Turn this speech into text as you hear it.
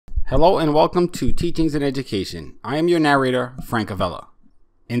Hello and welcome to Teachings in Education. I am your narrator, Avella.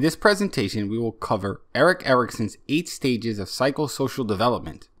 In this presentation, we will cover Erik Erikson's 8 stages of psychosocial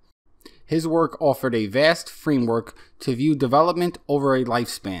development. His work offered a vast framework to view development over a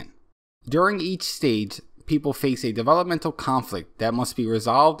lifespan. During each stage, people face a developmental conflict that must be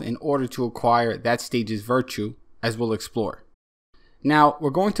resolved in order to acquire that stage's virtue, as we'll explore. Now, we're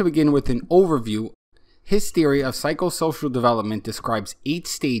going to begin with an overview. His theory of psychosocial development describes 8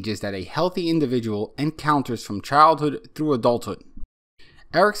 stages that a healthy individual encounters from childhood through adulthood.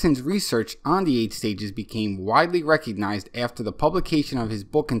 Erikson's research on the 8 stages became widely recognized after the publication of his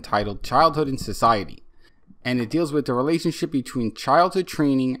book entitled Childhood in Society, and it deals with the relationship between childhood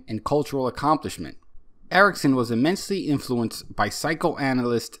training and cultural accomplishment. Erikson was immensely influenced by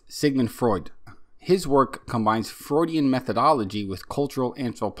psychoanalyst Sigmund Freud. His work combines Freudian methodology with cultural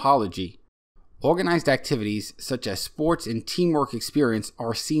anthropology. Organized activities such as sports and teamwork experience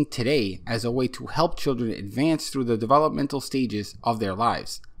are seen today as a way to help children advance through the developmental stages of their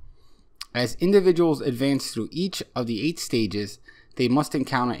lives. As individuals advance through each of the 8 stages, they must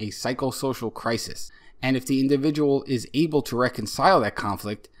encounter a psychosocial crisis, and if the individual is able to reconcile that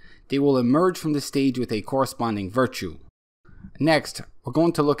conflict, they will emerge from the stage with a corresponding virtue. Next, we're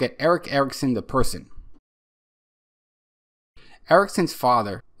going to look at Erik Erikson the person. Erikson's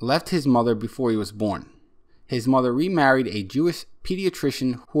father left his mother before he was born. His mother remarried a Jewish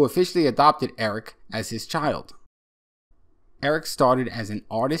pediatrician who officially adopted Erik as his child. Erik started as an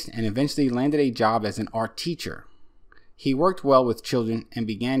artist and eventually landed a job as an art teacher. He worked well with children and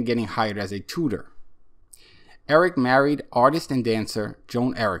began getting hired as a tutor. Erik married artist and dancer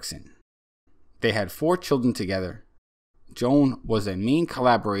Joan Erikson. They had 4 children together. Joan was a main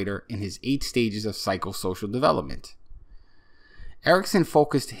collaborator in his 8 stages of psychosocial development. Erikson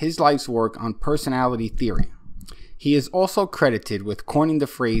focused his life's work on personality theory. He is also credited with coining the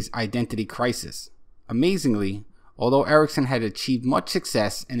phrase identity crisis. Amazingly, although Erikson had achieved much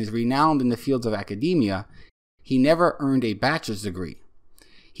success and is renowned in the fields of academia, he never earned a bachelor's degree.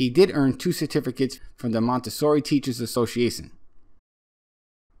 He did earn 2 certificates from the Montessori Teachers Association.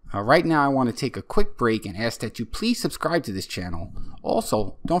 Right now I want to take a quick break and ask that you please subscribe to this channel.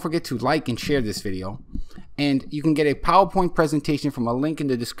 Also, don't forget to like and share this video. And you can get a PowerPoint presentation from a link in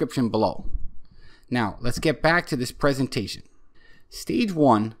the description below. Now, let's get back to this presentation. Stage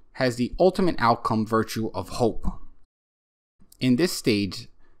 1 has the ultimate outcome virtue of hope. In this stage,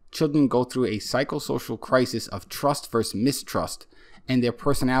 children go through a psychosocial crisis of trust versus mistrust, and their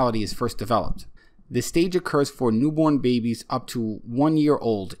personality is first developed. This stage occurs for newborn babies up to 1 year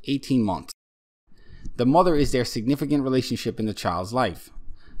old, 18 months. The mother is their significant relationship in the child's life.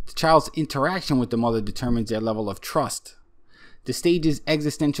 The child's interaction with the mother determines their level of trust. The stage's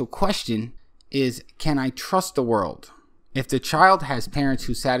existential question is, can I trust the world? If the child has parents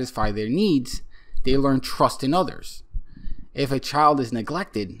who satisfy their needs, they learn trust in others. If a child is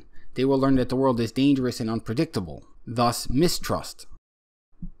neglected, they will learn that the world is dangerous and unpredictable, thus mistrust.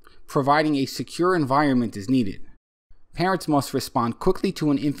 Providing a secure environment is needed. Parents must respond quickly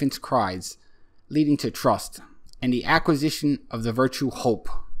to an infant's cries, leading to trust and the acquisition of the virtue hope.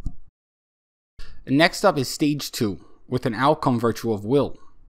 Next up is stage 2, with an outcome virtue of will.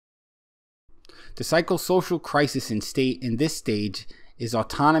 The psychosocial crisis in this stage is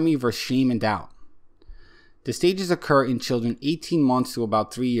autonomy versus shame and doubt. The stages occur in children 18 months to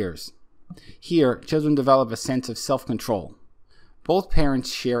about 3 years. Here, children develop a sense of self-control. Both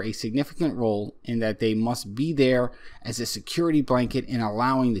parents share a significant role in that they must be there as a security blanket in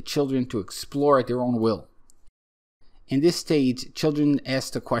allowing the children to explore at their own will. In this stage, children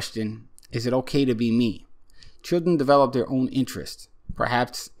ask the question, is it okay to be me? Children develop their own interests,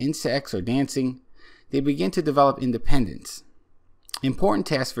 perhaps in sex or dancing. They begin to develop independence. Important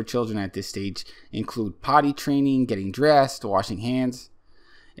tasks for children at this stage include potty training, getting dressed, washing hands.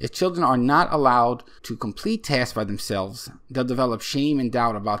 If children are not allowed to complete tasks by themselves, they'll develop shame and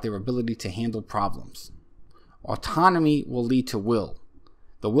doubt about their ability to handle problems. Autonomy will lead to will,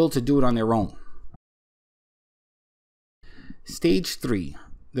 the will to do it on their own. Stage 3,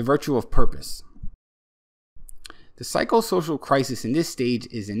 the virtue of purpose. The psychosocial crisis in this stage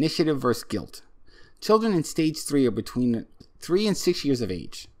is initiative versus guilt. Children in stage 3 are between 3 and 6 years of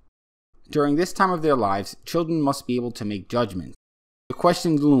age. During this time of their lives, children must be able to make judgments. The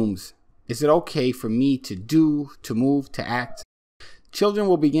question looms, is it okay for me to do, to move, to act? Children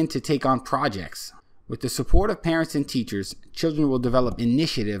will begin to take on projects. With the support of parents and teachers, children will develop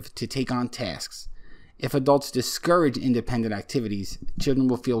initiative to take on tasks. If adults discourage independent activities, children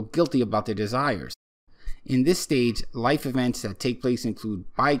will feel guilty about their desires. In this stage, life events that take place include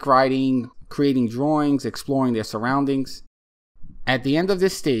bike riding, creating drawings, exploring their surroundings. At the end of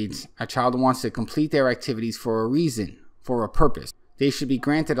this stage, a child wants to complete their activities for a reason, for a purpose. They should be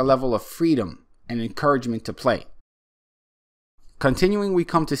granted a level of freedom and encouragement to play. Continuing, we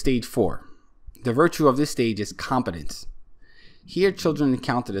come to stage 4. The virtue of this stage is competence. Here, children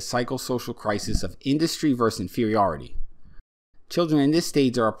encounter the psychosocial crisis of industry versus inferiority. Children in this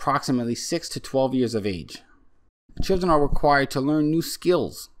stage are approximately 6 to 12 years of age. Children are required to learn new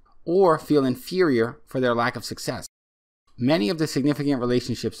skills or feel inferior for their lack of success. Many of the significant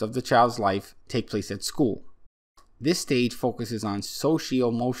relationships of the child's life take place at school. This stage focuses on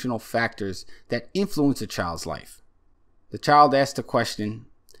socio-emotional factors that influence a child's life. The child asks the question,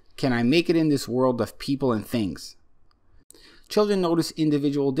 can I make it in this world of people and things? Children notice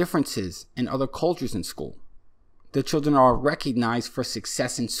individual differences in other cultures in school. The children are recognized for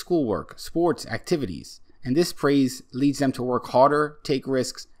success in schoolwork, sports, activities, and this praise leads them to work harder, take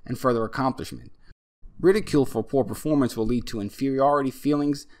risks, and further accomplishment. Ridicule for poor performance will lead to inferiority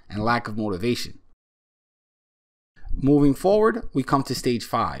feelings and lack of motivation. Moving forward, we come to stage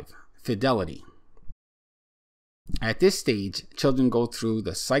 5, fidelity. At this stage, children go through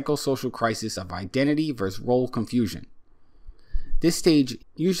the psychosocial crisis of identity versus role confusion. This stage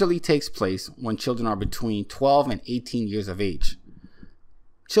usually takes place when children are between 12 and 18 years of age.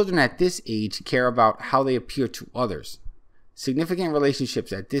 Children at this age care about how they appear to others. Significant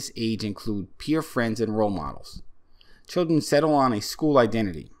relationships at this age include peer friends and role models. Children settle on a school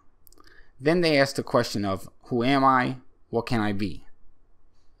identity. Then they ask the question of, who am I? What can I be?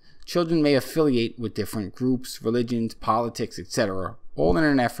 Children may affiliate with different groups, religions, politics, etc., all in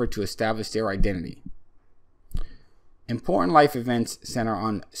an effort to establish their identity. Important life events center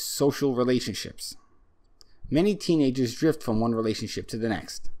on social relationships. Many teenagers drift from one relationship to the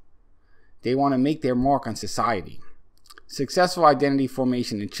next. They want to make their mark on society. Successful identity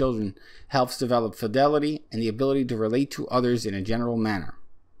formation in children helps develop fidelity and the ability to relate to others in a general manner.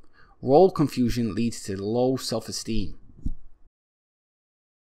 Role confusion leads to low self-esteem.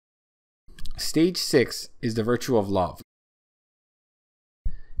 Stage 6 is the virtue of love.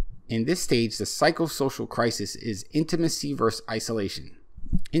 In this stage, the psychosocial crisis is intimacy versus isolation.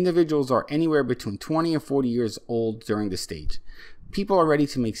 Individuals are anywhere between 20 and 40 years old during this stage. People are ready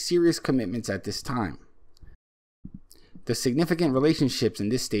to make serious commitments at this time. The significant relationships in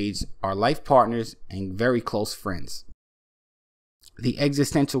this stage are life partners and very close friends. The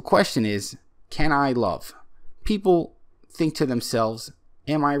existential question is, can I love? People think to themselves,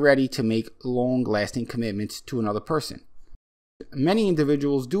 am I ready to make long-lasting commitments to another person? Many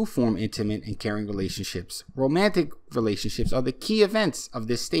individuals do form intimate and caring relationships. Romantic relationships are the key events of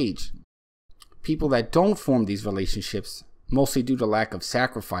this stage. People that don't form these relationships, mostly due to lack of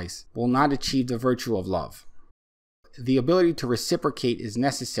sacrifice, will not achieve the virtue of love. The ability to reciprocate is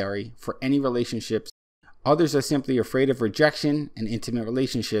necessary for any relationships. Others are simply afraid of rejection in intimate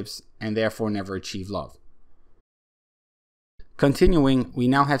relationships and therefore never achieve love. Continuing, we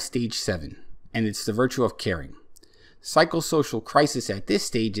now have stage 7, and it's the virtue of caring. Psychosocial crisis at this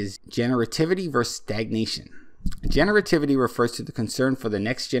stage is generativity versus stagnation. Generativity refers to the concern for the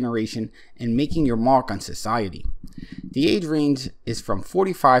next generation and making your mark on society. The age range is from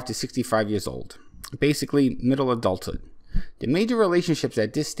 45 to 65 years old, basically middle adulthood. The major relationships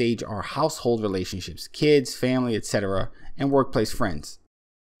at this stage are household relationships, kids, family, etc., and workplace friends.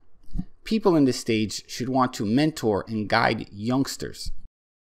 People in this stage should want to mentor and guide youngsters.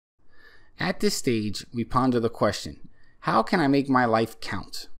 At this stage, we ponder the question, how can I make my life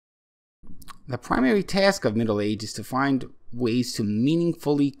count? The primary task of middle age is to find ways to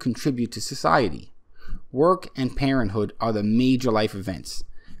meaningfully contribute to society. Work and parenthood are the major life events.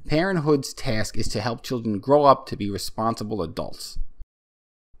 Parenthood's task is to help children grow up to be responsible adults.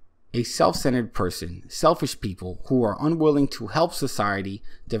 A self-centered person, selfish people who are unwilling to help society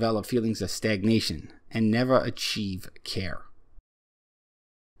develop feelings of stagnation and never achieve care.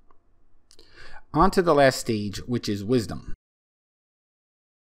 On to the last stage, which is wisdom.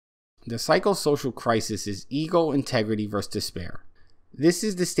 The psychosocial crisis is ego, integrity versus despair. This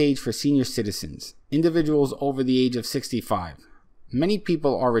is the stage for senior citizens, individuals over the age of 65. Many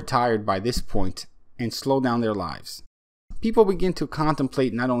people are retired by this point and slow down their lives. People begin to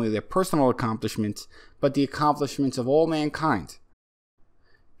contemplate not only their personal accomplishments, but the accomplishments of all mankind.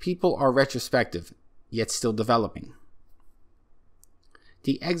 People are retrospective, yet still developing.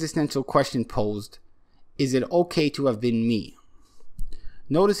 The existential question posed, is it okay to have been me?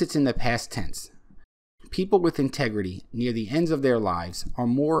 Notice it's in the past tense. People with integrity near the ends of their lives are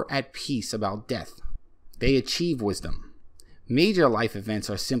more at peace about death. They achieve wisdom. Major life events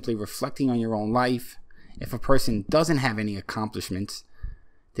are simply reflecting on your own life. If a person doesn't have any accomplishments,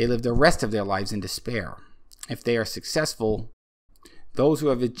 they live the rest of their lives in despair. If they are successful, Those who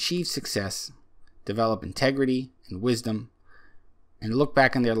have achieved success develop integrity and wisdom and look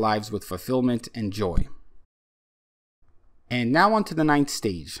back on their lives with fulfillment and joy. And now on to the 9th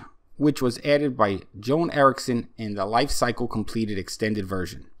stage, which was added by Joan Erikson in the Life Cycle Completed extended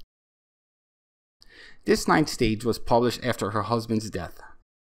version. This 9th stage was published after her husband's death.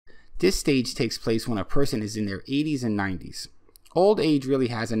 This stage takes place when a person is in their 80s and 90s. Old age really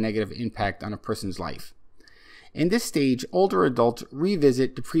has a negative impact on a person's life. In this stage, older adults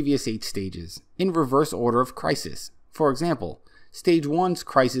revisit the previous 8 stages in reverse order of crisis. For example, stage 1's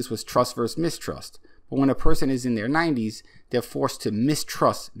crisis was trust versus mistrust, but when a person is in their 90s, they're forced to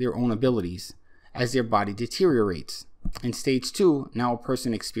mistrust their own abilities as their body deteriorates. In stage 2, now a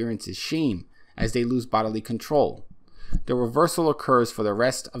person experiences shame as they lose bodily control. The reversal occurs for the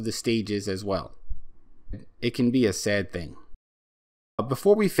rest of the stages as well. It can be a sad thing.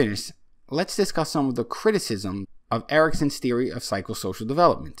 Before we finish, let's discuss some of the criticism of Erikson's theory of psychosocial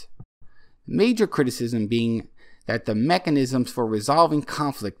development. Major criticism being that the mechanisms for resolving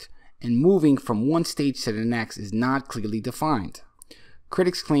conflict and moving from one stage to the next is not clearly defined.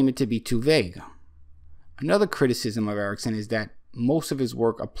 Critics claim it to be too vague. Another criticism of Erikson is that most of his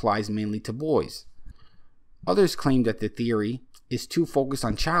work applies mainly to boys. Others claim that the theory is too focused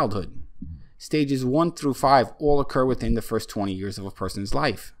on childhood. Stages 1 through 5 all occur within the first 20 years of a person's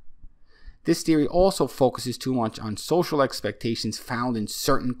life. This theory also focuses too much on social expectations found in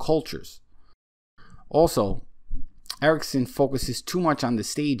certain cultures. Also, Erikson focuses too much on the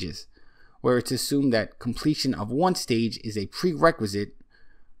stages, where it's assumed that completion of one stage is a prerequisite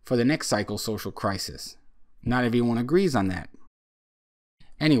for the next psychosocial crisis. Not everyone agrees on that.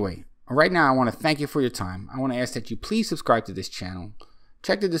 Anyway, right now I want to thank you for your time. I want to ask that you please subscribe to this channel.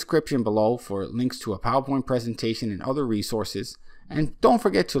 Check the description below for links to a PowerPoint presentation and other resources. And don't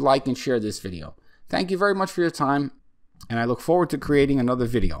forget to like and share this video. Thank you very much for your time, and I look forward to creating another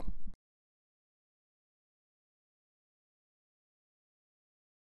video.